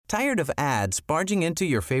Tired of ads barging into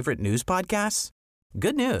your favorite news podcasts?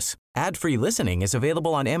 Good news. Ad-free listening is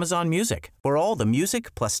available on Amazon Music for all the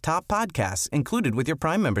music plus top podcasts included with your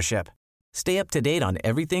Prime membership. Stay up to date on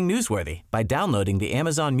everything newsworthy by downloading the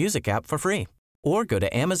Amazon Music app for free or go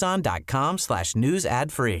to amazon.com/news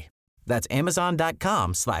ad free. That's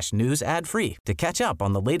amazon.com/news ad free to catch up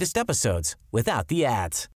on the latest episodes without the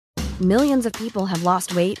ads. Millions of people have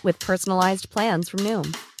lost weight with personalized plans from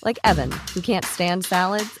Noom. Like Evan, who can't stand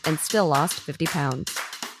salads and still lost 50 pounds.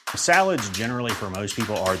 Salads generally for most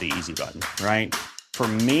people are the easy button, right? For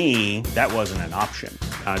me, that wasn't an option.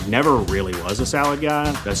 I never really was a salad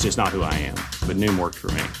guy. That's just not who I am. But Noom worked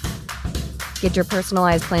for me. Get your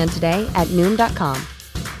personalized plan today at Noom.com.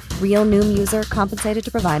 Real Noom user compensated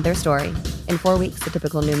to provide their story. In 4 weeks, the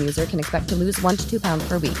typical Noom user can expect to lose 1 to 2 pounds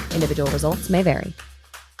per week. Individual results may vary.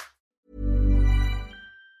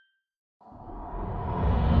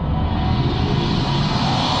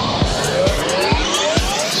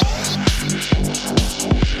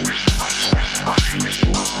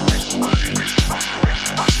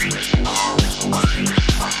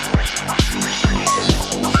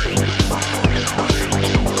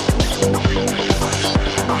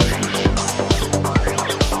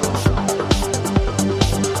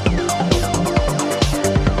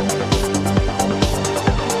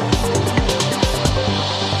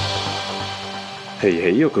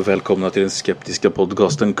 Hej och välkomna till den skeptiska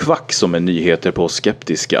podcasten Kvack som är nyheter på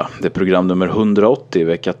skeptiska. Det är program nummer 180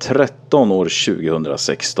 vecka 13 år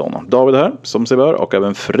 2016. David här som sig bör och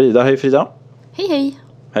även Frida. Hej Frida. Hej hej.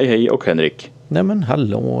 Hej och Henrik. Nej men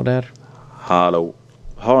hallå där. Hallå.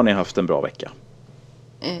 Har ni haft en bra vecka?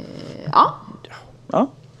 Ja.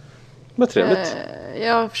 Ja. Vad trevligt.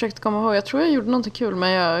 Jag försökte komma ihåg. Jag tror jag gjorde någonting kul,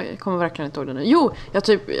 men jag kommer verkligen inte ihåg det nu. Jo,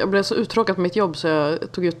 jag blev så uttråkad på mitt jobb så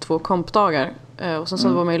jag tog ut 2 kompdagar. Och sen så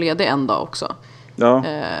var man ju ledig en dag också. Ja.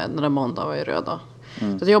 Den där måndag var ju röd dag.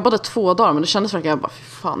 Så jag jobbade 2 dagar, men det kändes verkligen, jag bara,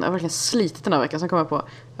 fan, jag har verkligen slitit den här veckan. Sen kom jag på,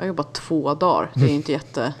 jag har jobbat 2 dagar. Det är inte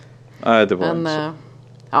jätte... Nej, det var inte så.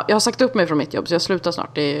 Ja, jag har sagt upp mig från mitt jobb, så jag slutar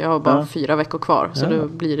snart. Jag har bara 4 veckor kvar, så då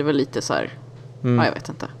blir det väl lite så här... Ja, jag vet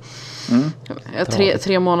inte. Jag har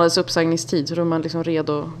 3 månaders uppsägningstid, så då är man liksom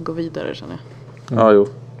redo att gå vidare, känner jag. Ja, jo.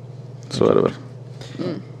 Så är det väl.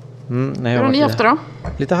 Nej, hur har ni haft det då?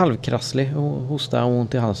 Lite halvkrasslig och hosta och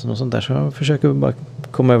ont i halsen och sånt där, så jag försöker bara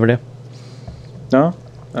komma över det. Ja,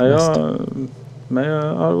 men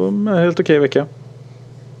jag har en helt okej vecka.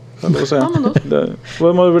 Jag säga.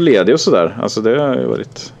 Man var väl ledig och sådär. Alltså det har ju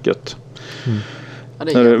varit gött. Ja,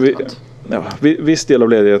 det är jättegott. Ja, viss del av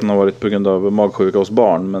ledigheten har varit på grund av magsjuka hos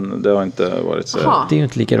barn, men det har inte varit så. Det är ju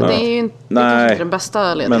inte lika roligt. Det är ju inte den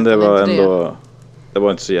bästa ledigheten. Men det var ändå det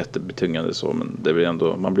var inte så jättebetungande så, men det blir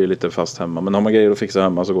ändå, man blir lite fast hemma. Men har man grejer att fixa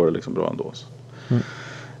hemma så går det liksom bra ändå.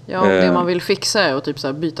 Ja, det man vill fixa är att typ så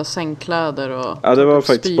här byta sängkläder och... Ja, det var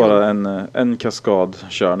faktiskt bara en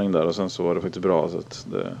kaskadkörning där och sen så var det faktiskt bra. Så att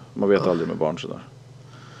man vet aldrig med barn sådär.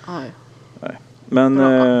 Nej. Men,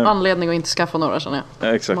 anledning att inte skaffa några, känner jag.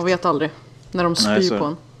 Ja, exakt. Man vet aldrig när de spyr på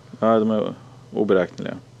en. Ja, de är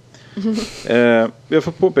oberäkneliga. Vi har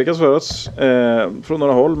fått påpekas för oss från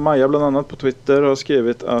några håll. Maja bland annat på Twitter har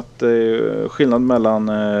skrivit att det är skillnad mellan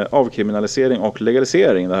avkriminalisering och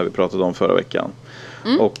legalisering. Det här vi pratade om förra veckan.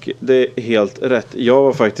 Och det är helt rätt. Jag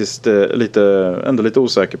var faktiskt ändå lite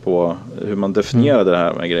osäker på hur man definierade det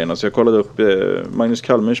här med grejerna. Så jag kollade upp Magnus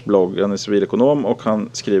Kalmers blogg. Han är civilekonom och han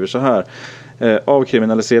skriver så här.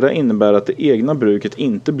 Avkriminalisera innebär att det egna bruket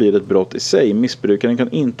inte blir ett brott i sig. Missbrukaren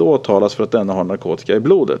kan inte åtalas för att denna har narkotika i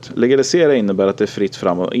blodet. Legalisera innebär att det är fritt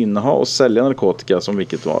fram att inneha och sälja narkotika som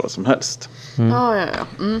vilket vara som helst.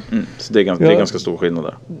 Så det är ganska stor skillnad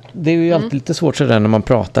där. Det är ju alltid lite svårt sådär när man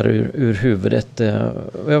pratar ur huvudet.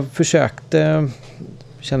 Jag försökte,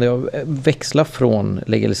 kände jag, växla från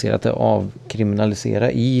legalisera till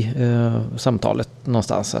avkriminalisera i samtalet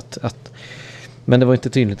någonstans. Men det var inte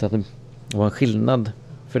tydligt att det var en skillnad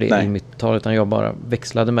för det i mitt tal, utan jag bara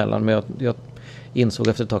växlade mellan. Men jag insåg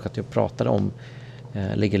efter ett tag att jag pratade om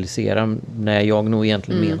legalisera när jag nog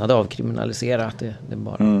egentligen menade avkriminalisera. Att det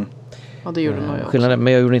bara... Ja, det gjorde nog jag skillnad,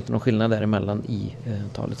 men jag gjorde inte någon skillnad däremellan i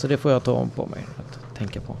talet. Så det får jag ta om på mig att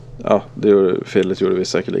tänka på. Ja, felet gjorde vi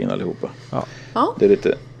säkerligen allihopa. Ja. Det är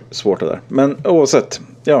lite svårt det där. Men oavsett,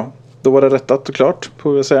 då var det rättat och klart,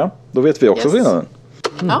 får vi säga. Då vet vi också skillnaden.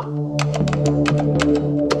 Ja.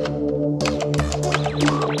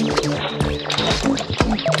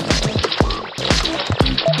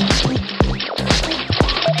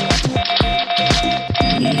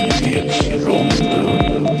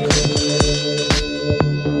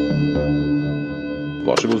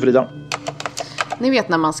 Varsågod Frida. Ni vet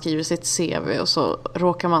när man skriver sitt CV och så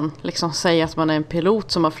råkar man liksom säga att man är en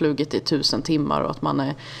pilot som har flugit i 1000 timmar och att man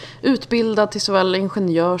är utbildad till såväl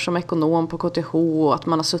ingenjör som ekonom på KTH och att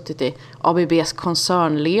man har suttit i ABBs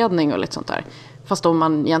koncernledning och lite sånt där. Fast om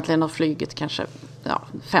man egentligen har flugit kanske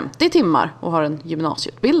 50 timmar och har en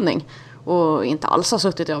gymnasieutbildning och inte alls har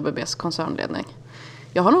suttit i ABBs koncernledning.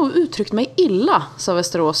 Jag har nog uttryckt mig illa, sa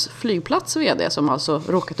Västerås flygplats vd som alltså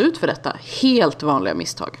råkat ut för detta helt vanliga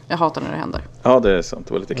misstag. Jag hatar när det händer. Ja, det är sant.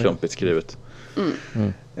 Det var lite klumpigt skrivet.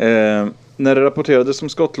 När det rapporterades om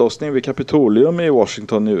skottlossning vid Kapitolium i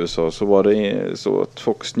Washington i USA så var det så att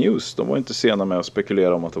Fox News, de var inte sena med att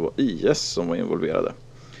spekulera om att det var IS som var involverade.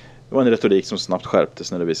 Det var en retorik som snabbt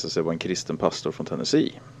skärptes när det visade sig vara en kristen pastor från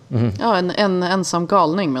Tennessee. Ja, en ensam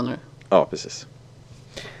galning menar du? Ja, precis.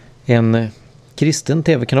 En kristen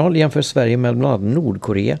tv-kanal jämför Sverige med bland annat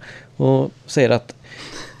Nordkorea och säger att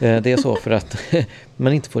det är så för att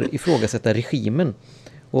man inte får ifrågasätta regimen.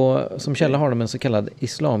 Och som källa har de en så kallad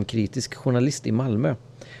islamkritisk journalist i Malmö.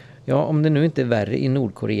 Ja, om det nu inte är värre i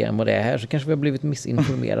Nordkorea än vad det är här så kanske vi har blivit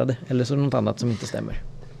missinformerade eller så något annat som inte stämmer.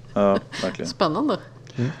 Ja, verkligen. Spännande.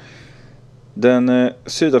 Den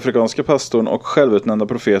sydafrikanska pastorn och självutnämnda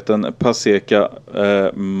profeten Paseka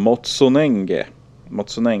Motsoneng,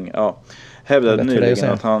 hävdade nyligen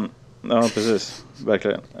att han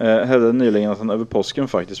hävdade nyligen att han över påsken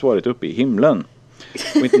faktiskt varit uppe i himlen.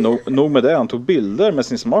 Och inte nog med det, han tog bilder med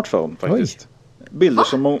sin smartphone faktiskt. Oj. Bilder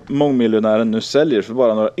som mångmiljonären nu säljer för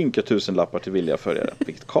bara några ynka tusenlappar till villiga följare.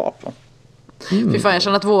 Vilket kap, va? Fy fan, jag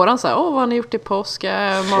känner att våran så här, vad har ni gjort i påsk?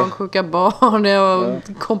 Magsjuka barn, jag har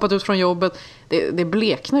kompat ut från jobbet. Det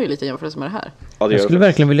bleknar ju lite jämfört med det här. Ja, jag skulle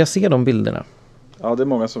verkligen vilja se de bilderna. Ja, det är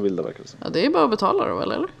många som vill det verkligen. Ja, det är bara att betala då,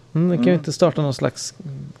 eller? Det kan ju inte starta någon slags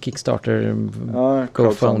Kickstarter,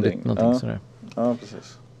 crowdfunding, någonting sådär. Ja,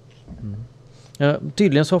 precis. Ja,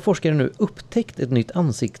 tydligen så har forskare nu upptäckt ett nytt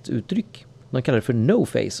ansiktsuttryck. De kallar det för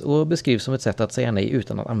no-face och beskrivs som ett sätt att säga nej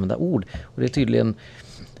utan att använda ord. Och det är tydligen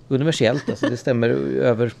universellt, alltså det stämmer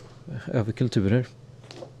över kulturer.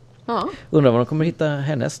 Ja. Undrar vad de kommer hitta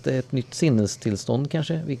härnäst, ett nytt sinnestillstånd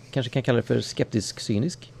kanske. Vi kanske kan kalla det för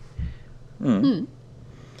skeptisk-cynisk.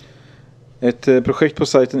 Ett projekt på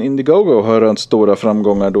sajten Indiegogo har rönt stora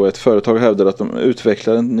framgångar då ett företag hävdar att de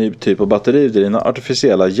utvecklar en ny typ av batteridrivna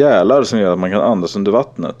artificiella gälar som gör att man kan andas under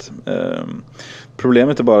vattnet.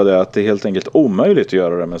 Problemet är bara det att det är helt enkelt omöjligt att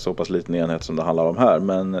göra det med så pass liten enhet som det handlar om här.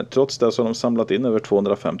 Men trots det så har de samlat in över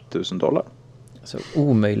 $250,000. Så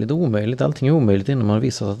omöjligt. Allting är omöjligt innan man har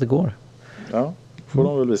visat att det går. Ja, får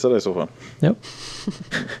de väl visa det i så fall. Ja.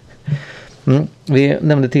 Vi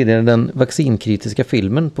nämnde tidigare den vaccinkritiska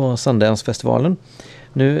filmen på Sundance-festivalen.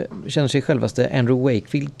 Nu känner sig självaste Andrew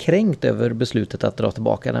Wakefield kränkt över beslutet att dra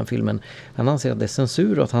tillbaka den filmen. Han anser att det är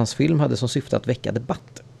censur och att hans film hade som syfte att väcka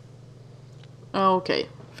debatt. Ja, okej.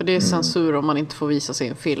 För det är censur om man inte får visa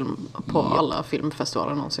sin film på alla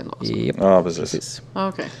filmfestivaler någonsin då. Alltså. Ja, precis. Ja,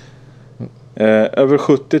 okej. Över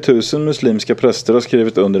 70 000 muslimska präster har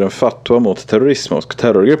skrivit under en fatwa mot terrorism och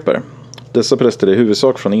terrorgrupper. Dessa präster är i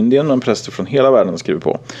huvudsak från Indien, men präster från hela världen skriver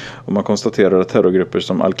på. Och man konstaterar att terrorgrupper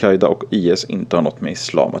som Al-Qaida och IS inte har något med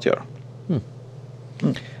islam att göra.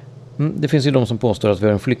 Det finns ju de som påstår att vi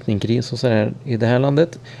har en flyktingkris och så här i det här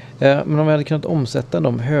landet. Men om vi hade kunnat omsätta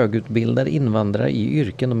de högutbildade invandrare i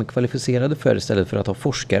yrken de är kvalificerade för istället för att ha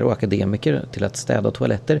forskare och akademiker till att städa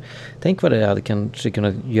toaletter. Tänk vad det hade kanske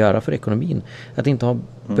kunnat göra för ekonomin. Att inte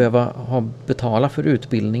behöva betala för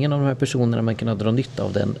utbildningen av de här personerna, men kunna dra nytta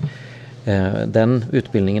av den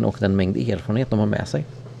utbildningen och den mängd erfarenhet de har med sig.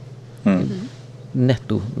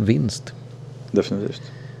 Nettovinst. Definitivt.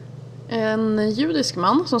 En judisk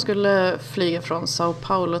man som skulle flyga från Sao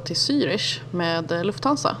Paulo till Zürich med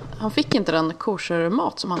Lufthansa. Han fick inte den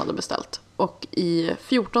koshermat som han hade beställt. Och i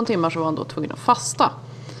 14 timmar så var han då tvungen att fasta.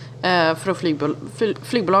 För att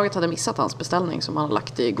flygbolaget hade missat hans beställning som han hade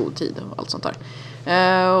lagt i god tid och allt sånt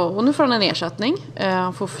där. Och nu får han en ersättning.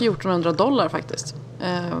 Han får $1,400 faktiskt.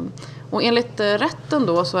 Och enligt rätten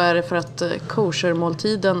då så är det för att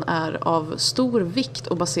koshermåltiden är av stor vikt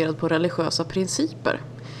och baserad på religiösa principer.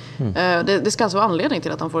 Det ska alltså vara anledning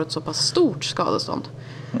till att han får ett så pass stort skadestånd.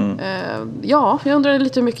 Ja, jag undrar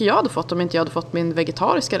lite hur mycket jag hade fått om inte jag hade fått min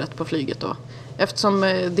vegetariska rätt på flyget då. Eftersom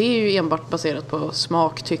det är ju enbart baserat på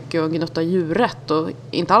smak, tycke och gnutta djurrätt och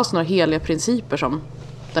inte alls några heliga principer som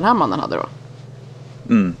den här mannen hade då.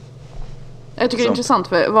 Jag tycker det är intressant,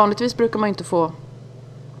 för vanligtvis brukar man inte få,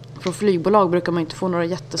 från flygbolag brukar man inte få några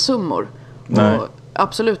jättesummor. Nej. Och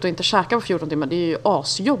absolut, och inte käka på 14 timmar, det är ju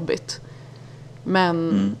asjobbigt.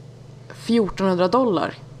 Men $1,400,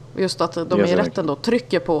 just att de i rätten då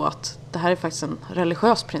trycker på att det här är faktiskt en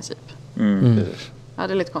religiös princip. Ja,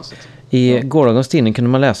 det är lite konstigt. I gårdagens tidning kunde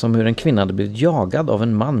man läsa om hur en kvinna hade blivit jagad av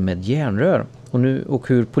en man med järnrör. Och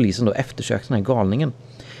hur polisen då eftersökte den här galningen.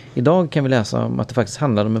 Idag kan vi läsa om att det faktiskt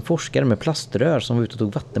handlade om en forskare med plaströr som var ute och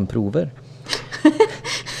tog vattenprover.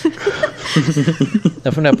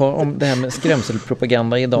 Jag funderar på om det här med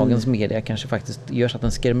skrämselpropaganda i dagens media kanske faktiskt gör så att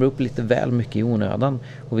den skrämmer upp lite väl mycket i onödan.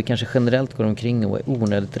 Och vi kanske generellt går omkring och är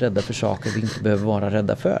onödigt rädda för saker vi inte behöver vara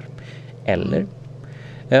rädda för. Eller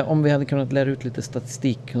om vi hade kunnat lära ut lite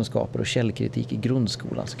statistikkunskaper och källkritik i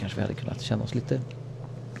grundskolan så kanske vi hade kunnat känna oss lite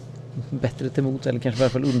bättre till mots, eller kanske i alla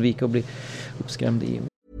fall undvika att bli uppskrämd i.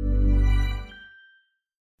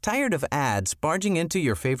 Tired of ads barging into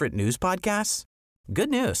your favorite news podcasts? Good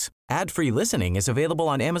news. Ad-free listening is available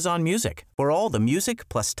on Amazon Music for all the music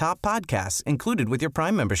plus top podcasts included with your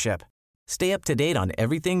Prime membership. Stay up to date on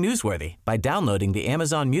everything newsworthy by downloading the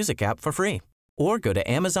Amazon Music app for free or go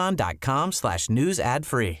to amazon.com/news ad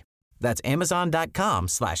free. That's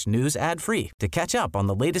amazon.com/news ad free to catch up on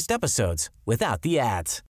the latest episodes without the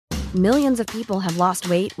ads. Millions of people have lost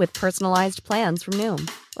weight with personalized plans from Noom.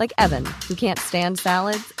 Like Evan, who can't stand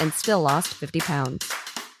salads and still lost 50 pounds.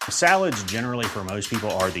 Salads generally for most people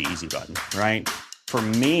are the easy button, right? For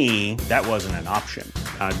me, that wasn't an option.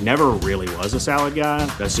 I never really was a salad guy.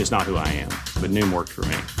 That's just not who I am. But Noom worked for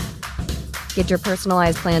me. Get your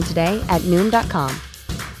personalized plan today at Noom.com.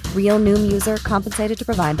 Real Noom user compensated to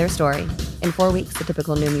provide their story. In 4 weeks, the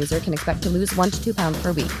typical Noom user can expect to lose 1 to 2 pounds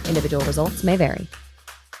per week. Individual results may vary.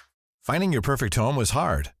 Finding your perfect home was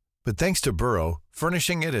hard, but thanks to Burrow,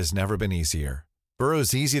 furnishing it has never been easier.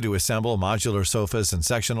 Burrow's easy-to-assemble modular sofas and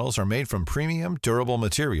sectionals are made from premium, durable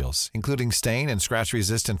materials, including stain and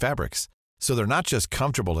scratch-resistant fabrics. So they're not just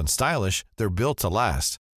comfortable and stylish, they're built to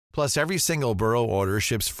last. Plus, every single Burrow order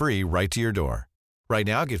ships free right to your door. Right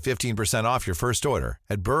now, get 15% off your first order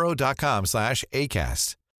at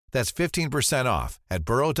burrow.com/ACAST. That's 15% off at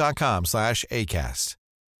burrow.com/ACAST.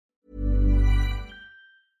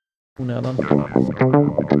 Onödan.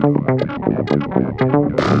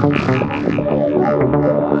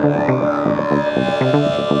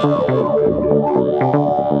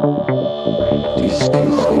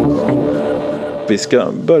 Vi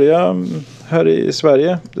ska börja här i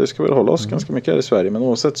Sverige. Det ska väl hålla oss ganska mycket här i Sverige. Men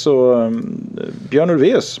oavsett så Björn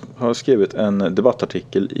Ulvaeus har skrivit en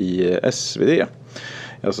debattartikel i SvD.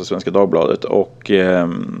 Alltså Svenska Dagbladet. Och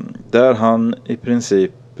där han i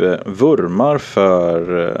princip vurmar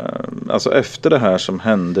för, alltså efter det här som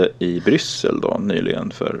hände i Bryssel då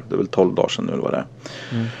nyligen, för det är väl 12 dagar sedan nu eller vad det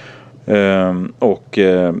är. Och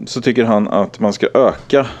så tycker han att man ska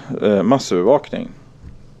öka massövervakning.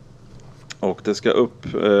 Och det ska upp,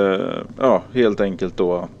 helt enkelt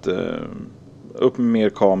då att upp med mer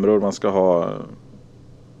kameror, man ska ha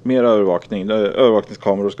mer övervakning,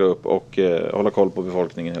 övervakningskameror ska upp och hålla koll på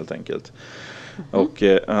befolkningen helt enkelt. Och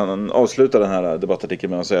han avslutar den här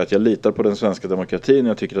debattartikeln med att säga att jag litar på den svenska demokratin och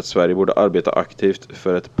jag tycker att Sverige borde arbeta aktivt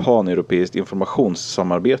för ett paneuropeiskt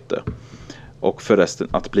informationssamarbete. Och förresten,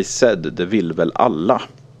 att bli sedd, det vill väl alla.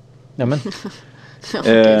 Jamen. Det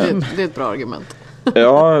är ett bra argument.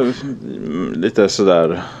 Ja, lite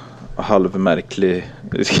sådär halvmärklig,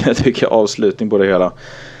 jag tycker, avslutning på det hela.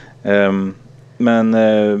 Men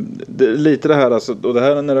lite det här alltså, och det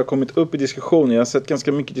här när det har kommit upp i diskussioner, jag har sett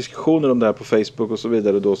ganska mycket diskussioner om det här på Facebook och så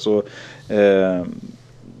vidare då, så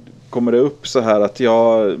kommer det upp så här att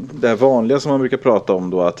det här vanliga som man brukar prata om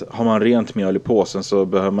då, att har man rent mjöl i påsen så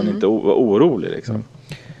behöver man inte vara orolig liksom.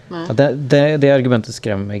 Ja, det argumentet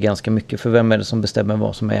skrämmer mig ganska mycket, för vem är det som bestämmer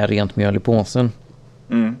vad som är rent mjöl i påsen?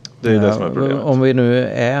 Det är det som är problemet. Om vi nu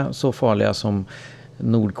är så farliga som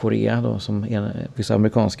Nordkorea då, som vissa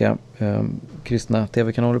amerikanska kristna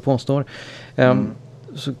tv-kanaler påstår,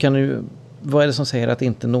 så kan du, vad är det som säger att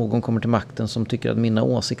inte någon kommer till makten som tycker att mina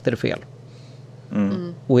åsikter är fel?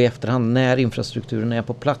 Och i efterhand, när infrastrukturen är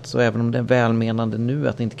på plats, och även om det är välmenande nu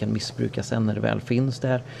att det inte kan missbrukas sen när det väl finns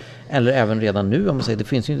där, eller även redan nu, om man säger, det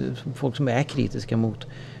finns ju folk som är kritiska mot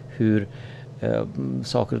hur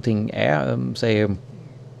saker och ting är, säger.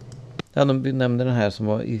 Ja, de nämnde den här som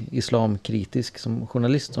var islamkritisk som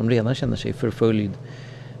journalist, som redan känner sig förföljd.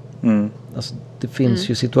 Alltså, det finns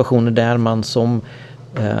ju situationer där man som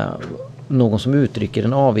någon som uttrycker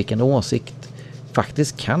en avvikande åsikt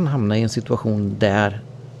faktiskt kan hamna i en situation där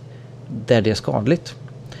det är skadligt.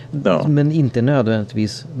 Ja. Men inte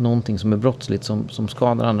nödvändigtvis någonting som är brottsligt som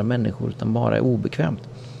skadar andra människor, utan bara är obekvämt.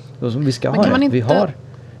 Vi ska ha det. Vi har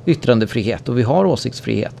yttrandefrihet och vi har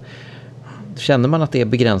åsiktsfrihet. Känner man att det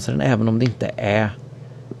begränsar den, även om det inte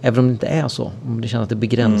är så, om det känner att det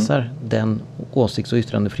begränsar den åsikts- och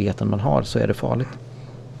yttrandefriheten man har, så är det farligt.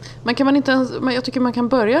 Men kan man inte ens, jag tycker man kan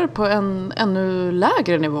börja på en ännu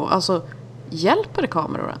lägre nivå. Alltså, hjälper det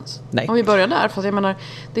kameror ens? Nej. Om vi börjar där, för jag menar,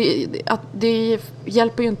 det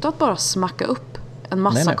hjälper ju inte att bara smacka upp en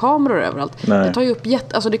massa kameror överallt. Nej. Det tar ju upp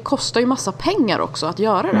alltså det kostar ju massa pengar också att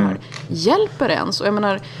göra det här. Hjälper det ens? Och jag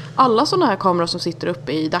menar, alla sådana här kameror som sitter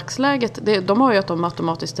uppe i dagsläget, de har ju att de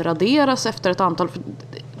automatiskt raderas efter ett antal. För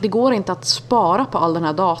det går inte att spara på all den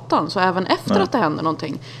här datan. Så även efter att det händer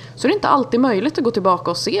någonting, så är det inte alltid möjligt att gå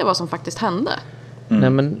tillbaka och se vad som faktiskt hände. Nej,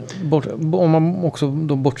 men om man också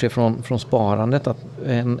då bortser från sparandet, att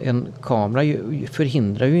en kamera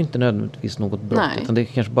förhindrar ju inte nödvändigtvis något brott, utan det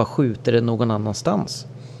kanske bara skjuter det någon annanstans.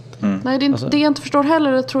 Nej, det jag inte förstår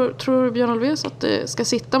heller. Tror Björn Alves att det ska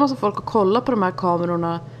sitta en massa folk och kolla på de här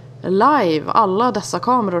kamerorna live, alla dessa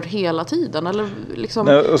kameror hela tiden? Eller liksom,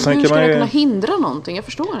 hur ska det kunna hindra någonting? Jag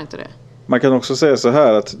förstår inte det. Man kan också säga så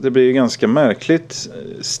här att det blir ju ganska märkligt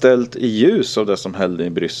ställt i ljus av det som hände i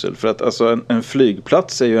Bryssel. För att alltså en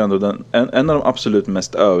flygplats är ju ändå en av de absolut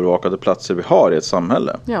mest övervakade platser vi har i ett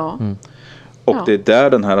samhälle. Ja. Och det är där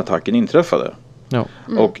den här attacken inträffade. Ja.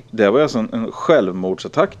 Och det var alltså en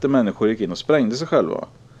självmordsattack där människor gick in och sprängde sig själva.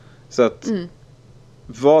 Så att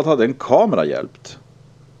vad hade en kamera hjälpt?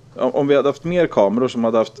 Om vi hade haft mer kameror som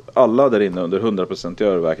hade haft alla där inne under 100%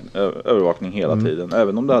 övervakning hela tiden,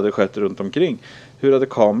 även om det hade skett runt omkring, hur hade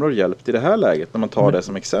kameror hjälpt i det här läget när man tar det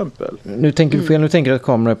som exempel? Nu tänker du fel, nu tänker du att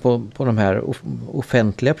kameror är på de här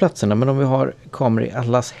offentliga platserna, men om vi har kameror i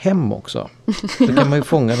allas hem också, så kan man ju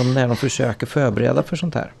fånga dem när de försöker förbereda för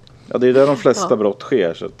sånt här. Ja, det är där de flesta brott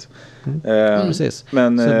sker. Så att, precis.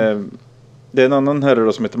 Men det är en annan herre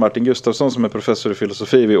då som heter Martin Gustafsson som är professor i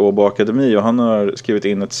filosofi vid Åbo Akademi, och han har skrivit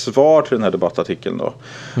in ett svar till den här debattartikeln då.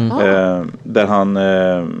 Där han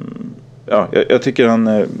jag tycker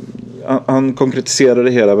han konkretiserar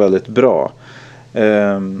det hela väldigt bra.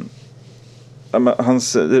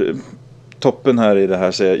 Hans toppen här i det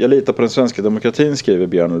här säger: jag litar på den svenska demokratin, skriver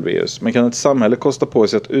Björn Ulvaeus. Men kan ett samhälle kosta på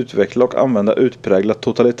sig att utveckla och använda utpräglat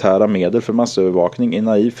totalitära medel för massövervakning i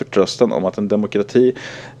naiv förtröstan om att en demokrati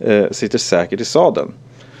sitter säkert i sadeln?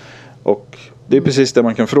 Och det är precis det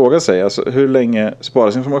man kan fråga sig. Alltså, hur länge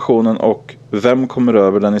sparas informationen och vem kommer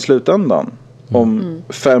över den i slutändan? Om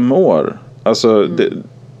 5 år? Alltså,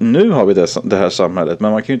 nu har vi det här samhället,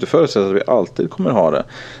 men man kan ju inte förutsätta att vi alltid kommer ha det.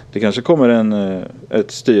 Det kanske kommer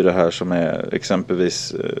ett styre här som är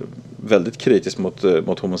exempelvis väldigt kritiskt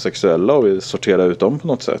mot homosexuella och vill sortera ut dem på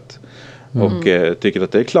något sätt. Och tycker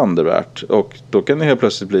att det är klandervärt. Och då kan det helt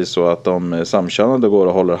plötsligt bli så att om samkönade går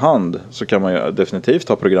och håller hand, så kan man ju definitivt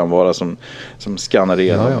ha programvara som skannar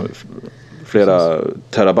igenom flera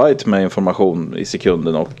terabyte med information i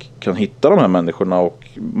sekunden och kan hitta de här människorna och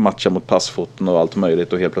matcha mot passfoton och allt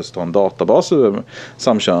möjligt, och helt plötsligt ha en databas över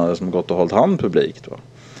samkönade som gått och hållit hand publikt. Va?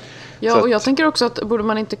 Ja, och jag tänker också att borde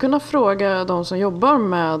man inte kunna fråga de som jobbar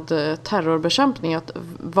med terrorbekämpning att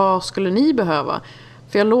vad skulle ni behöva?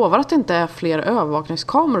 För jag lovar att det inte är fler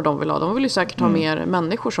övervakningskameror de vill ha. De vill ju säkert ha mer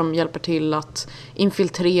människor som hjälper till att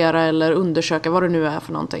infiltrera eller undersöka vad det nu är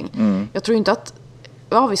för någonting. Jag tror inte att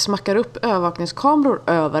vi smackar upp övervakningskameror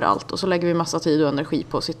överallt och så lägger vi massa tid och energi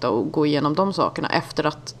på att sitta och gå igenom de sakerna efter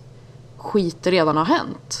att skit redan har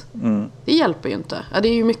hänt. Det hjälper ju inte. Det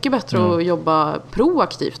är ju mycket bättre att jobba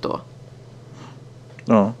proaktivt då.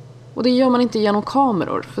 Ja. Och det gör man inte genom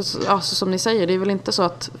kameror. För alltså, som ni säger, det är väl inte så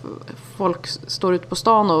att folk står ute på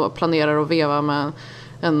stan och planerar och vevar med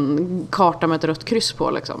en karta med ett rött kryss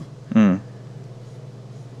på liksom.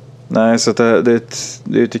 Nej, så det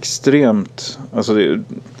är ett extremt, alltså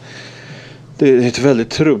det är ett väldigt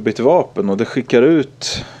trubbigt vapen, och det skickar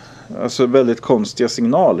ut alltså väldigt konstiga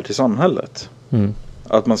signaler till samhället.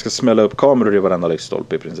 Att man ska smälla upp kameror i varenda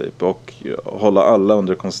lyktstolpe i princip och hålla alla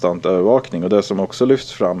under konstant övervakning. Och det som också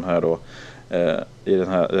lyfts fram här då i det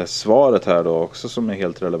här svaret här då också, som är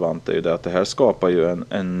helt relevant, är ju det att det här skapar ju en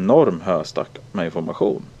enorm höstack med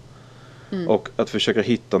information. Och att försöka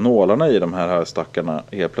hitta nålarna i de här höstackarna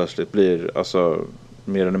helt plötsligt blir alltså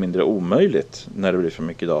mer eller mindre omöjligt när det blir för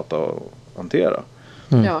mycket data att hantera.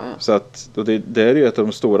 Så att det är ju ett av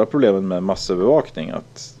de stora problemen med massövervakning,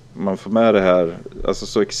 att man får med det här alltså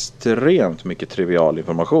så extremt mycket trivial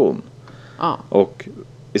information. Och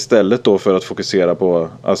istället då för att fokusera på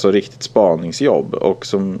alltså riktigt spaningsjobb, och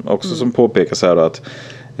som påpekas här då, att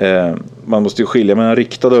man måste ju skilja mellan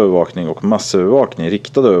riktad övervakning och massövervakning.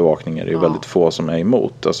 Riktad övervakning är det ju väldigt få som är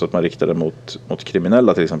emot. Alltså att man riktar det mot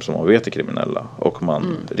kriminella till exempel, som man vet är kriminella. Och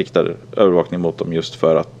man riktar övervakning mot dem just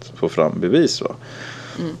för att få fram bevis. Va?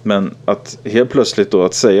 Men att helt plötsligt då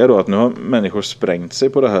att säga då att nu har människor sprängt sig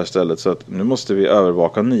på det här stället, så att nu måste vi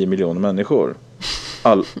övervaka 9 miljoner människor.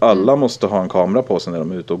 Alla måste ha en kamera på sig när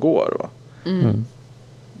de är ute och går. Va?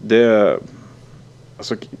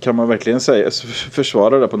 Alltså, kan man verkligen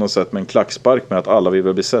försvara det på något sätt med en klackspark med att alla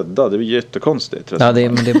vill bli sedda? Det är ju jättekonstigt. Ja,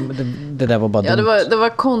 det där var bara dumt. Det var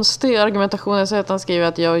konstig argumentation. Jag säger att han skriver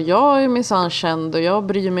att jag är minsann känd och jag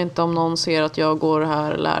bryr mig inte om någon ser att jag går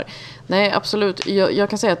här eller här. Nej, absolut. Jag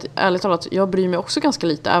kan säga att ärligt talat, jag bryr mig också ganska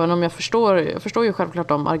lite. Även om jag förstår ju självklart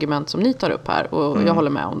de argument som ni tar upp här. Och jag håller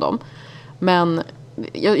med om dem. Men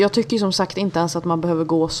jag tycker ju som sagt inte ens att man behöver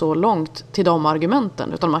gå så långt till de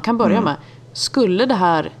argumenten. Utan man kan börja med, skulle det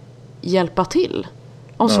här hjälpa till?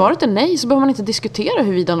 Om svaret är nej så behöver man inte diskutera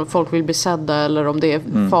huruvida folk vill bli sedda eller om det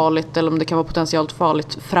är farligt eller om det kan vara potentiellt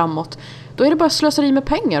farligt framåt. Då är det bara slöseri med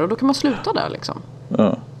pengar och då kan man sluta där liksom.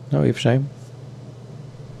 Ja, i och för sig.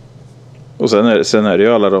 Och sen är det ju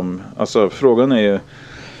alla de, alltså frågan är ju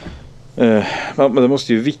men det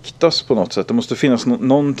måste ju viktas på något sätt. Det måste finnas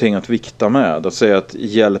någonting att vikta med. Att säga att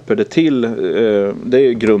hjälper det till, det är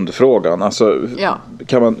ju grundfrågan. Alltså,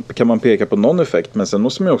 kan man peka på någon effekt, men sen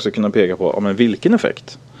måste man ju också kunna peka på men vilken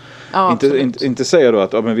effekt. Ja, inte säga då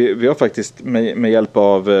att men vi har faktiskt med hjälp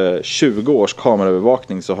av 20 års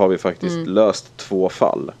kameraövervakning så har vi faktiskt löst 2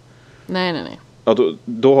 fall. Nej. Ja,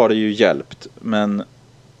 då har det ju hjälpt. Men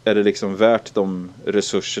är det liksom värt de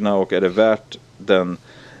resurserna och är det värt den,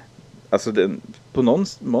 alltså på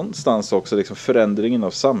någonstans också liksom förändringen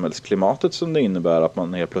av samhällsklimatet som det innebär att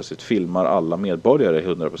man helt plötsligt filmar alla medborgare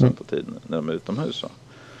 100% av tiden när de är utomhus.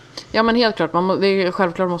 Ja, men helt klart.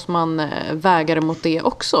 Självklart måste man väga det mot det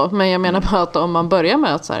också. Men jag menar bara att om man börjar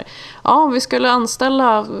med att så här, vi skulle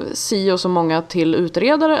anställa si och så många till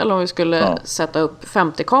utredare eller om vi skulle sätta upp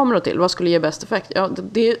 50 kameror till, vad skulle ge bäst effekt? Ja,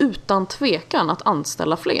 det är utan tvekan att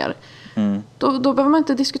anställa fler. Då behöver man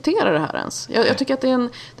inte diskutera det här ens. Jag tycker att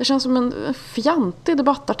det känns som en fjantig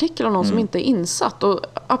debattartikel av någon som inte är insatt. Och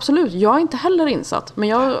absolut, jag är inte heller insatt. Men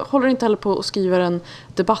jag håller inte heller på att skriva en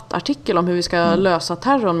debattartikel om hur vi ska lösa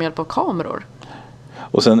terror med hjälp av kameror.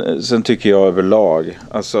 Och sen tycker jag överlag,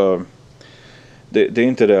 alltså det är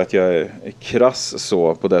inte det att jag är krass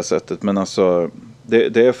så på det sättet. Men alltså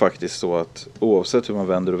det är faktiskt så att oavsett hur man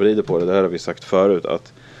vänder och vrider på det här har vi sagt förut,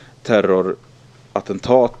 att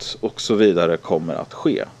terrorattentat och så vidare kommer att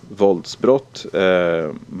ske. Våldsbrott,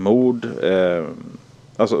 mord,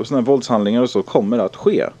 alltså sådana våldshandlingar och så kommer att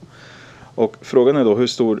ske. Och frågan är då hur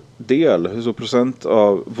stor procent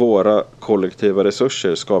av våra kollektiva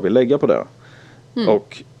resurser ska vi lägga på det?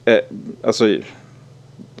 Och alltså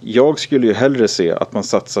jag skulle ju hellre se att man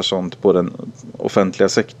satsar sånt på den offentliga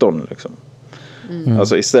sektorn liksom.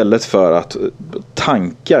 Alltså istället för att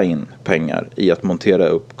tanka in pengar i att montera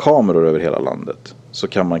upp kameror över hela landet, så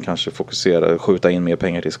kan man kanske skjuta in mer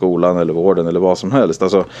pengar till skolan eller vården eller vad som helst.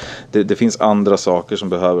 Alltså det finns andra saker som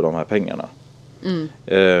behöver de här pengarna.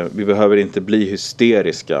 Vi behöver inte bli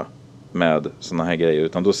hysteriska med såna här grejer,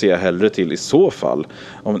 utan då ser jag hellre till i så fall,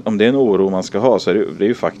 om det är en oro man ska ha, så är det är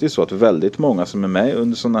ju faktiskt så att väldigt många som är med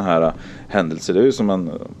under såna här händelser, det är ju som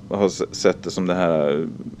man har sett det som det här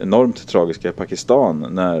enormt tragiska i Pakistan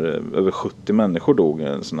när över 70 människor dog i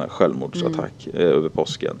en sån här självmordsattack över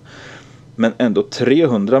påsken, men ändå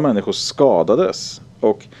 300 människor skadades,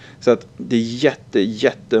 och så att det är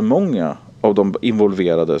jättemånga av de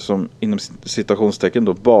involverade som inom citationstecken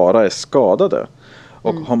då bara är skadade.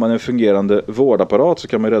 Och har man en fungerande vårdapparat så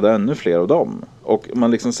kan man rädda ännu fler av dem. Och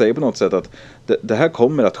man liksom säger på något sätt att det här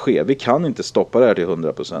kommer att ske. Vi kan inte stoppa det här till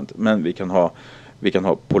 100%. Men vi kan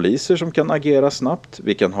ha poliser som kan agera snabbt.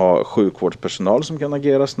 Vi kan ha sjukvårdspersonal som kan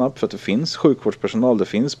agera snabbt. För att det finns sjukvårdspersonal, det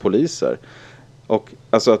finns poliser. Och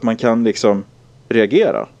alltså att man kan liksom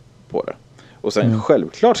reagera på det. Och sen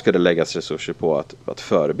självklart ska det läggas resurser på att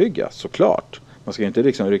förebygga, såklart. Man ska inte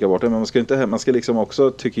liksom rycka bort det, men man ska liksom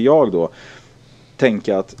också, tycker jag då,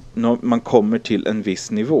 tänka att man kommer till en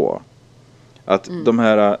viss nivå. Att de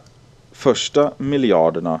här första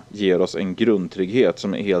miljarderna ger oss en grundtrygghet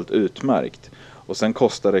som är helt utmärkt. Och sen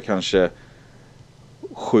kostar det kanske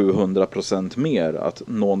 700% mer att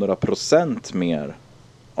nå några procent mer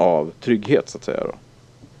av trygghet, så att säga då.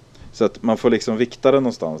 Så att man får liksom vikta det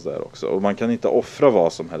någonstans där också. Och man kan inte offra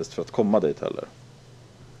vad som helst för att komma dit heller.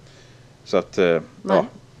 Så att, ja.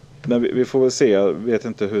 Men vi får väl se, jag vet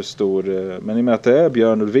inte hur stor, men i och med att det är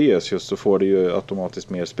Björn Ulvaeus just, så får det ju automatiskt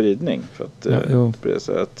mer spridning. För att,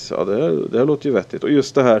 det här låter ju vettigt. Och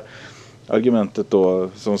just det här argumentet då,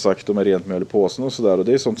 som sagt, de är rent mjöl i påsen och sådär. Och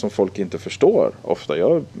det är sånt som folk inte förstår ofta. Jag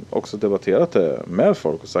har också debatterat det med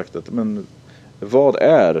folk och sagt att, men vad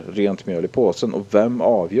är rent mjöl i påsen och vem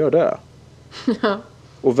avgör det?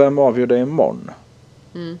 Och vem avgör det imorgon?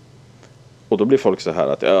 Och då blir folk så här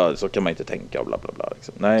att så kan man inte tänka och bla bla bla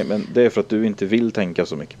liksom. Nej, men det är för att du inte vill tänka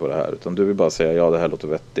så mycket på det här, utan du vill bara säga det här låter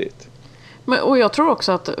vettigt. Och jag tror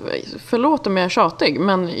också att, förlåt om jag är tjatig,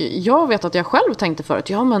 men jag vet att jag själv tänkte förut,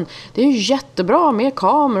 ja men det är ju jättebra med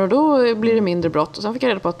kameror och då blir det mindre brott. Och sen fick jag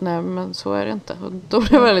reda på att nej, men så är det inte. Och då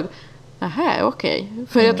blev jag väldigt, okej.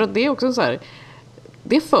 För jag tror att det är också så här,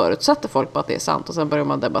 det förutsätter folk på att det är sant och sen börjar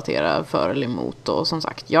man debattera för eller emot. Och som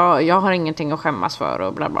sagt, jag har ingenting att skämmas för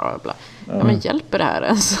och bla bla bla. Ja, men hjälper det här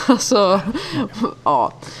ens? Alltså,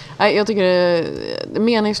 ja. Jag tycker det är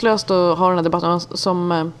meningslöst att ha den här debatten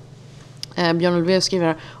som Björn Ulvaeus skriver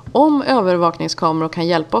här. Om övervakningskameror kan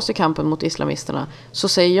hjälpa oss i kampen mot islamisterna så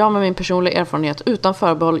säger jag med min personliga erfarenhet utan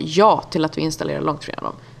förbehåll ja till att vi installerar långt från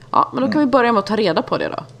dem. Ja, men då kan vi börja med att ta reda på det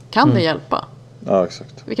då. Kan det hjälpa? Ja,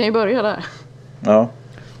 exakt. Vi kan ju börja där. Ja,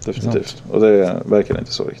 definitivt. Och det verkar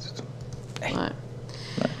inte så riktigt. Nej.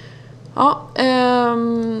 Ja,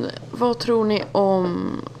 vad tror ni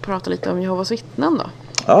om prata lite om Jehovas vittnen då?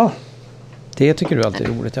 Ja. Det tycker du alltid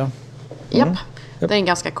är roligt, ja. Japp. Det är en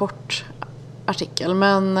ganska kort artikel,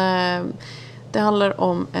 men det handlar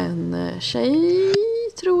om en tjej,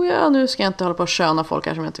 tror jag. Nu ska jag inte hålla på att köna folk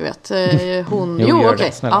här som jag inte vet. Hon,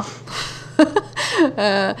 okej. Ja.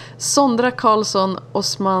 Sondra Karlsson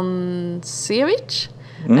Osmancevic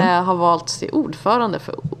har valts till ordförande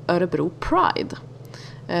för Örebro Pride.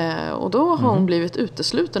 Och då har hon blivit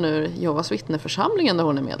utesluten ur Jehovas vittneförsamlingen där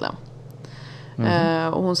hon är medlem.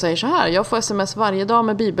 Och hon säger så här: jag får sms varje dag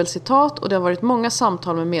med bibelcitat och det har varit många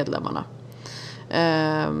samtal med medlemmarna.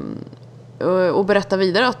 Och berättar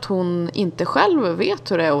vidare att hon inte själv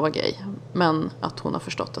vet hur det är att vara gay, men att hon har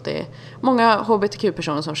förstått att det är många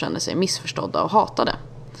hbtq-personer som känner sig missförstådda och hatade.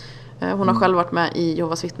 Hon har själv varit med i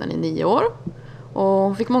Jehovas vittnen i 9 år och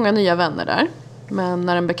hon fick många nya vänner där. Men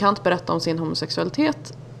när en bekant berättade om sin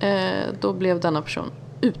homosexualitet då blev denna person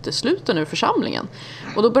utesluten ur församlingen.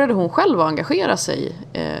 Och då började hon själv engagera sig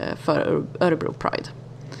för Örebro Pride.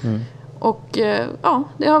 Och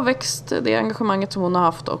det har växt, det engagemanget som hon har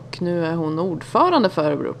haft, och nu är hon ordförande för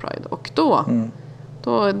Örebro Pride. Och då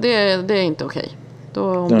det är inte okej. Då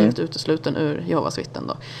har hon blivit utesluten ur Jehovas vittnen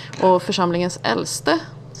då. Och församlingens äldste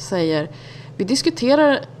säger: vi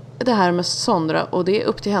diskuterar det här med Sondra och det är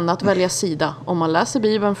upp till henne att välja sida. Om man läser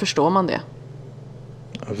Bibeln förstår man det.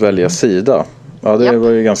 Välja sida? Ja, det var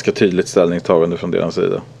ju ganska tydligt ställningstagande från deras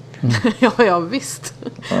sida. Ja, visst.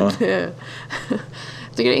 Ja.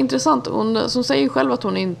 Jag tycker det är intressant. Hon som säger själv att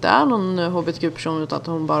hon inte är någon hbtq-person utan att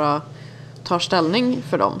hon bara tar ställning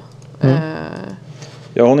för dem.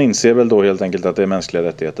 Ja, hon inser väl då helt enkelt att det är mänskliga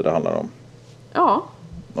rättigheter det handlar om. Ja,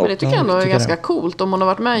 men det tycker jag ändå är ganska coolt. Om hon har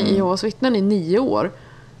varit med i Jehovas vittnen i 9 år.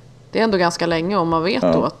 Det är ändå ganska länge, och man vet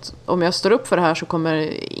då att om jag står upp för det här så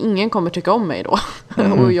kommer ingen tycka om mig då.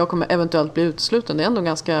 Och jag kommer eventuellt bli utesluten. Det är ändå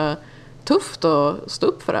ganska tufft att stå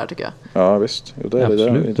upp för det här, tycker jag. Ja, visst. Jo, det är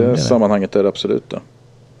absolut, det. I det sammanhanget är det absolut det.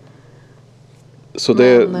 Så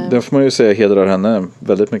det får man ju säga hedrar henne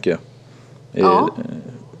väldigt mycket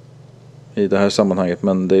i det här sammanhanget.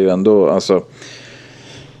 Men det är ju ändå, alltså,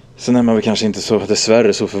 sen är man väl kanske inte så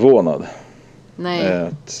dessvärre så förvånad. Nej.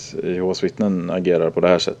 Att Jehovas vittnen agerar på det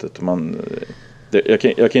här sättet.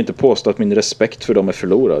 Jag kan inte påstå att min respekt för dem är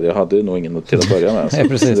förlorad. Jag hade nog ingen till att börja med. Nej,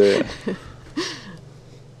 precis.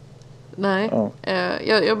 Nej. Ja.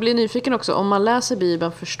 Jag blir nyfiken också. Om man läser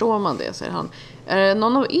Bibeln förstår man det, säger han. Är det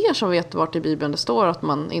någon av er som vet vart i Bibeln det står att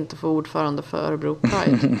man inte får ordförande för Örebro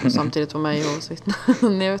Pride och samtidigt vara med i Jehovas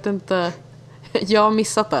vittnen? Jag vet inte. Jag har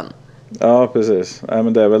missat den. Ja, precis. Nej,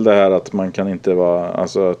 men det är väl det här att man kan inte vara,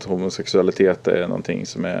 alltså att homosexualitet är någonting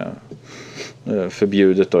som är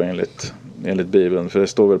förbjudet då enligt Bibeln. För det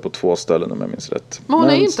står väl på 2 ställen om jag minns rätt. Men hon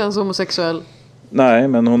är inte ens homosexuell. Nej,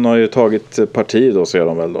 men hon har ju tagit parti då, ser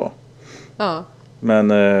de väl då. Ja. Men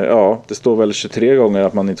det står väl 23 gånger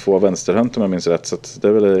att man inte får vänsterhänt om jag minns rätt. Så att det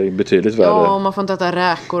är väl betydligt värre. Ja, man får inte äta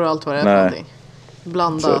räkor och allt vad det är för någonting.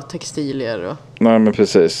 Blanda textilier och... Nej, men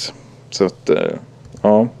precis. Så att,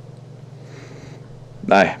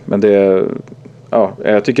 nej, men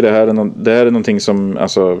jag tycker det här är någonting som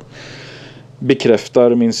alltså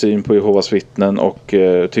bekräftar min syn på Jehovas vittnen och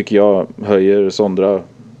tycker jag höjer Sondra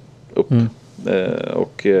upp.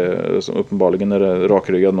 Och som uppenbarligen är det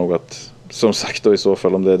rakryggad nog att, som sagt då, i så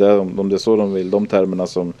fall om det är så de vill, de termerna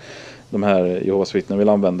som de här Jehovas vittnen vill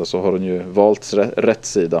använda, så har hon ju valt rätt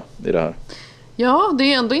sida i det här. Ja,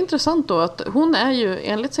 det är ändå intressant då att hon är ju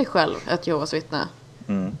enligt sig själv ett Jehovas vittne.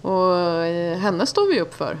 Och henne står vi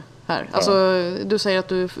upp för här. Alltså, du säger att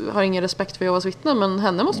du har ingen respekt för Jehovas vittnen, men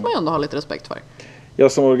henne måste man ju ändå ha lite respekt för. Ja,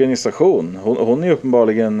 som organisation. Hon är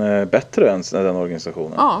uppenbarligen bättre än den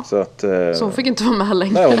organisationen. Ja, så hon fick inte vara med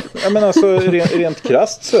längre. Nej, men alltså rent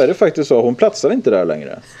krasst så är det faktiskt så. Hon platsar inte där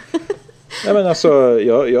längre. Nej, men alltså,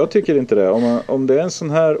 jag tycker inte det. Om det är en sån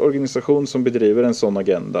här organisation som bedriver en sån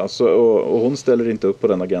agenda och hon ställer inte upp på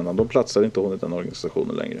den agendan, då platsar inte hon i den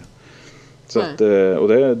organisationen längre. Så att, och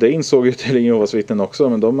det insåg ju till Jehovas vittnen också,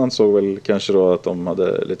 men de ansåg väl kanske då att de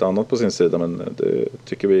hade lite annat på sin sida, men det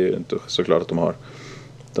tycker vi ju inte såklart att de har.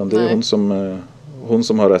 Utan det är hon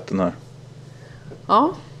som har rätten här.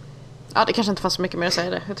 Ja, det kanske inte fanns så mycket mer att säga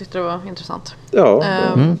det. Jag tyckte det var intressant. Ja,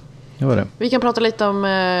 det var det. Vi kan prata lite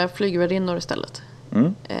om flygvärdinnor istället.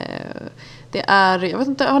 Det är, jag vet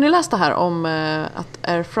inte, har ni läst det här om att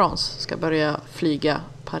Air France ska börja flyga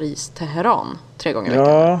Paris-Teheran 3 gånger i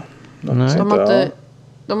veckan? Ja. De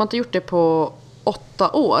har inte gjort det på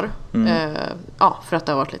 8 år. För att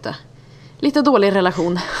det har varit lite dålig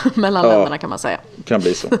relation mellan länderna, kan man säga. Kan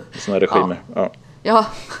bli så, såna regimer. Ja.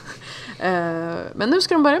 Men nu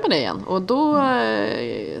ska de börja med det igen. Och då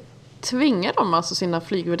tvingar de alltså sina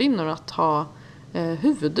flygvärdinnor att ha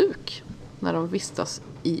huvudduk när de vistas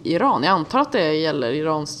i Iran. Jag antar att det gäller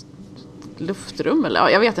Irans luftrum, eller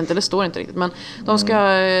jag vet inte, det står inte riktigt, men de ska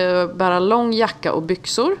bära lång jacka och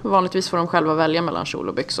byxor. Vanligtvis får de själva välja mellan kjol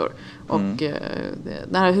och byxor. Och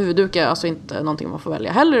den här huvudduken är alltså inte någonting man får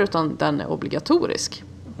välja heller, utan den är obligatorisk.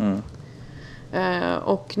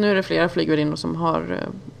 Och nu är det flera flygvärdinnor som har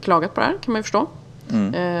klagat på det här, kan man ju förstå.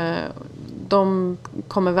 De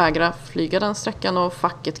kommer vägra flyga den sträckan, och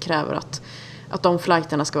facket kräver att de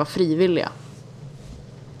flighterna ska vara frivilliga.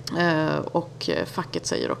 Och facket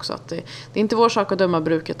säger också att det är inte vår sak att döma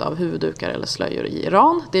bruket av huvuddukar eller slöjor i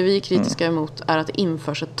Iran. Det vi är kritiska emot är att det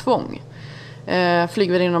införs ett tvång.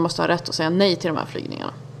 Flygvärdinnorna måste ha rätt att säga nej till de här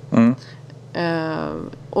flygningarna.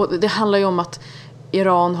 Och det handlar ju om att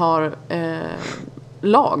Iran har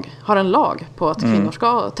en lag på att kvinnor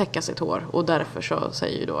ska täcka sitt hår, och därför så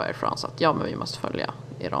säger ju då Air France att men vi måste följa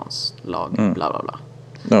Irans lag, bla bla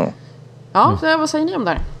bla. Vad säger ni om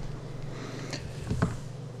det här?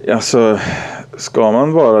 Alltså, ska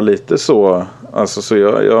man vara lite så, alltså, så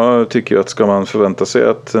jag tycker ju att ska man förvänta sig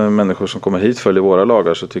att människor som kommer hit följer våra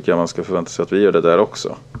lagar, så tycker jag man ska förvänta sig att vi gör det där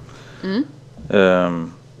också.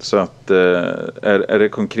 Så att är det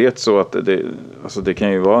konkret så att det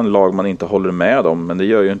kan ju vara en lag man inte håller med om, men det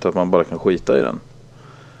gör ju inte att man bara kan skita i den.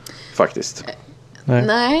 Faktiskt.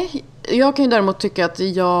 Nej, jag kan ju däremot tycka att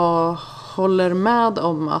jag håller med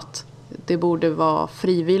om att det borde vara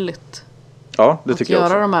frivilligt. Ja, det tycker jag också.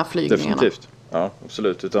 Att göra de här flygningarna. Definitivt. Ja,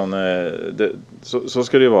 absolut. Utan, så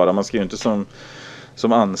ska det ju vara. Man ska ju inte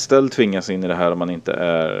som anställd tvingas in i det här om man inte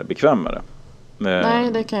är bekväm med det.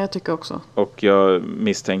 Nej, det kan jag tycka också. Och jag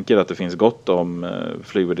misstänker att det finns gott om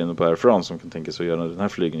flygvärdinnor på Air France som kan tänka sig att göra den här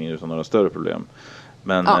flygningen utan några större problem.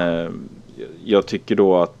 Men jag tycker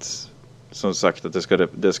då att, som sagt, att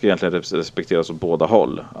det ska egentligen respekteras åt båda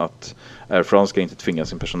håll. Att Air France ska inte tvinga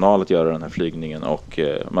sin personal att göra den här flygningen, och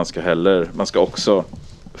man ska också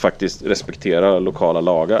faktiskt respektera lokala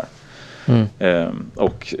lagar.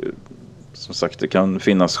 Och som sagt, det kan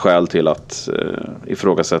finnas skäl till att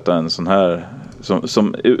ifrågasätta en sån här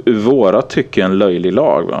som ur våra tycker en löjlig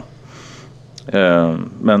lag, va?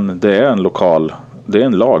 Men det är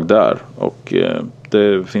en lag där, och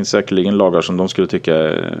det finns säkerligen lagar som de skulle tycka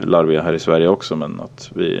är larviga här i Sverige också, men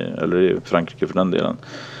att eller i Frankrike för den delen,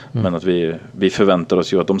 men att vi förväntar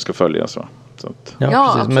oss ju att de ska följas, va? Så att,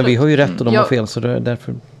 precis. Men vi har ju rätt och de har fel, så det är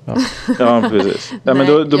därför. Ja, precis. Men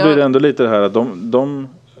då blir det ändå lite det här att de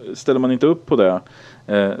ställer man inte upp på det,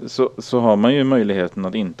 så har man ju möjligheten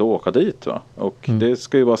att inte åka dit, va? Och det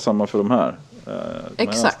ska ju vara samma för de här.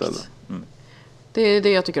 Exakt. Det är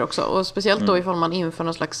det jag tycker också. Och speciellt då ifall man inför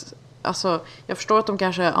någon slags, alltså, jag förstår att de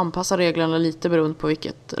kanske anpassar reglerna lite beroende på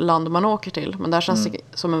vilket land man åker till. Men där känns det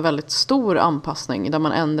som en väldigt stor anpassning, där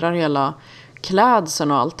man ändrar hela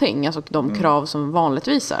klädseln och allting. Alltså de krav som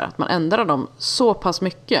vanligtvis är. Att man ändrar dem så pass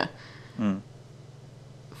mycket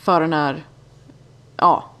för den här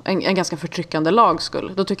en ganska förtryckande lag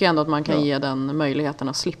skull. Då tycker jag ändå att man kan ge den möjligheten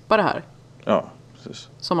att slippa det här. Ja, precis.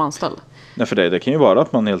 Som anställd. Nej, för det kan ju vara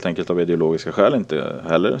att man helt enkelt av ideologiska skäl inte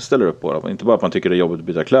heller ställer upp på det. Inte bara att man tycker det är jobbigt att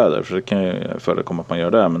byta kläder, för det kan ju förekomma att man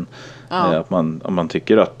gör det, men att om man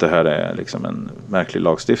tycker att det här är liksom en märklig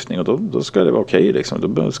lagstiftning, och då ska det vara okej,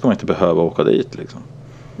 liksom. Då ska man inte behöva åka dit, liksom.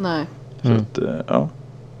 Nej. Så att,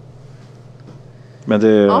 men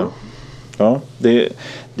det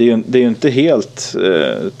är ju inte helt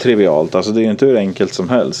trivialt. Alltså det är ju inte hur enkelt som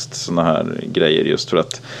helst, såna här grejer, just för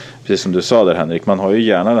att, precis som du sa där, Henrik, man har ju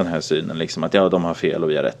gärna den här synen, liksom, att de har fel och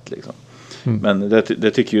vi har rätt, liksom. Men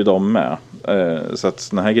det tycker ju de med. Så att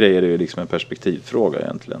såna här grejer är ju liksom en perspektivfråga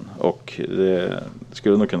egentligen, och det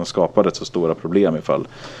skulle nog kunna skapa rätt så stora problem ifall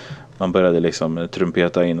man började liksom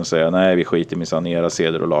trumpeta in och säga nej, vi skiter minsann i era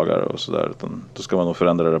seder och lagar och sådär. Utan då ska man nog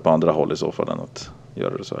förändra det på andra håll i så fall än att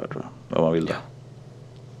göra det så här, tror jag. Vad man vill det.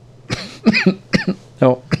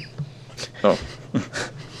 Ja. Ja.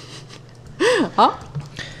 Ja.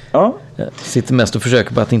 Ja. Jag sitter mest och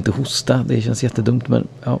försöker på att inte hosta. Det känns jättedumt, men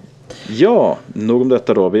ja. Ja, nog om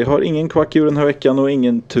detta då. Vi har ingen kvackdjur den här veckan och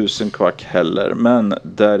ingen 1000 kvack heller. Men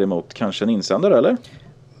däremot kanske en insändare, eller?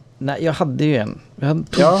 Nej, jag hade ju en.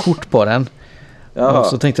 Jag tog kort på den. Jaha. Och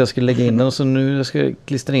så tänkte jag skulle lägga in den. Och så nu jag ska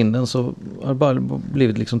klistra in den så har det bara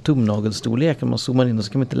blivit liksom tumnagelstorlek. Man zoomar in och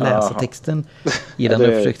så kan man inte läsa texten i den.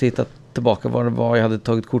 Jag försökte hitta tillbaka vad det var jag hade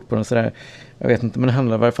tagit kort på den. Sådär. Jag vet inte, men det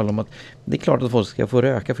handlar i varje fall om att det är klart att folk ska få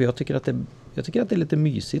röka. För jag tycker att det är lite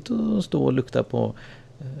mysigt att stå och lukta på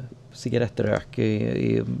cigarettrök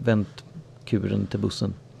i väntkuren till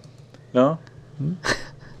bussen. Ja.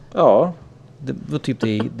 Ja. Det var typ det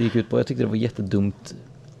gick ut på. Jag tyckte det var jättedumt.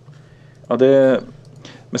 Ja,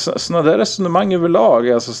 men sådana där resonemang överlag,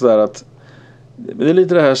 alltså sådär att det är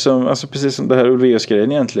lite det här som, alltså precis som det här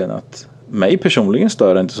Ulvaeus-grejen egentligen, att mig personligen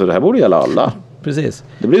stör inte, så det här borde gälla alla. Precis.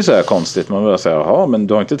 Det blir så här konstigt, man vill säga, jaha, men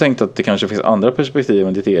du har inte tänkt att det kanske finns andra perspektiv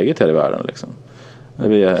än ditt eget här i världen liksom. Det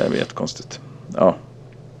blir jättekonstigt.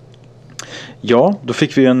 Ja, då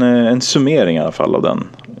fick vi en summering i alla fall av den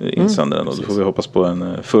insändaren, och då får vi hoppas på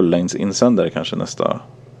en fullängds insändare kanske nästa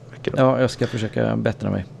vecka. Ja, jag ska försöka bättra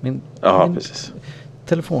mig. Min precis.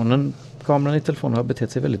 Kameran i telefonen har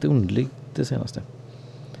betett sig väldigt underligt det senaste.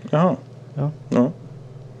 Jaha. Ja.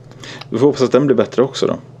 Du får hoppas att den blir bättre också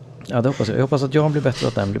då. Ja, det hoppas jag. Jag hoppas att jag blir bättre och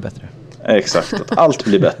att den blir bättre. Exakt, att allt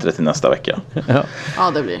blir bättre till nästa vecka.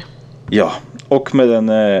 Ja, det blir. Ja, och med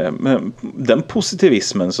den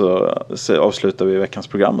positivismen så avslutar vi veckans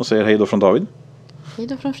program och säger hej då från David. Hej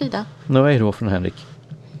då från Frida. Hej då från Henrik.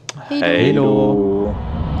 Hej då.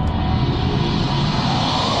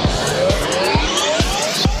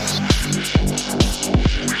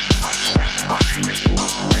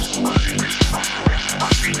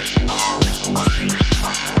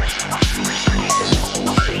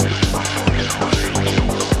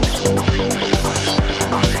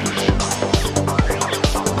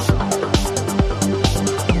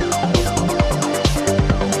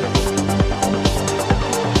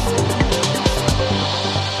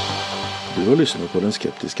 Du har lyssnat på den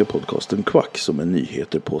skeptiska podcasten Quack som är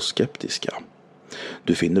nyheter på skeptiska.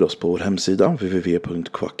 Du finner oss på vår hemsida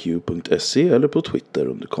www.quacku.se eller på Twitter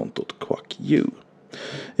under kontot quacku.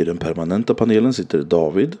 I den permanenta panelen sitter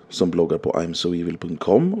David som bloggar på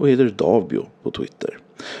imsoevil.com och heter Davbio på Twitter.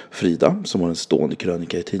 Frida som har en stående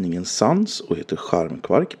krönika i tidningen Sans och heter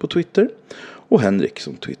Charmkvark på Twitter. Och Henrik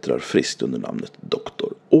som twittrar friskt under namnet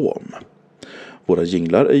Dr. Ohm. Våra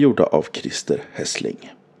jinglar är gjorda av Christer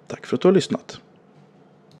Hässling. Tack för att du har lyssnat.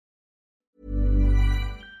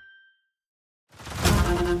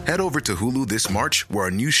 Head over to Hulu this March, where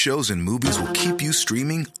our new shows and movies will keep you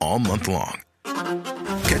streaming all month long.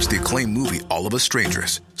 Catch the acclaimed movie All of Us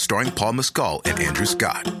Strangers, starring Paul Mescal and Andrew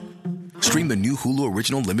Scott. Stream the new Hulu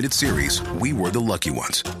original limited series We Were the Lucky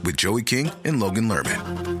Ones with Joey King and Logan Lerman.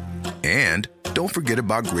 And don't forget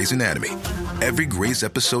about Grey's Anatomy. Every Grey's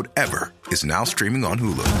episode ever is now streaming on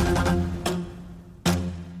Hulu.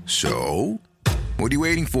 So, what are you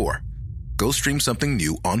waiting for? Go stream something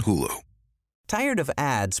new on Hulu. Tired of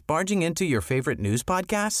ads barging into your favorite news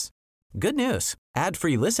podcasts? Good news.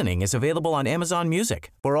 Ad-free listening is available on Amazon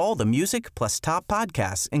Music for all the music plus top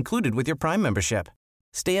podcasts included with your Prime membership.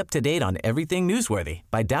 Stay up to date on everything newsworthy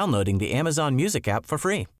by downloading the Amazon Music app for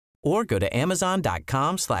free or go to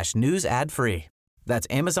amazon.com/news ad free. That's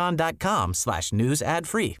amazon.com/news ad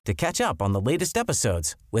free to catch up on the latest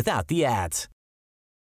episodes without the ads.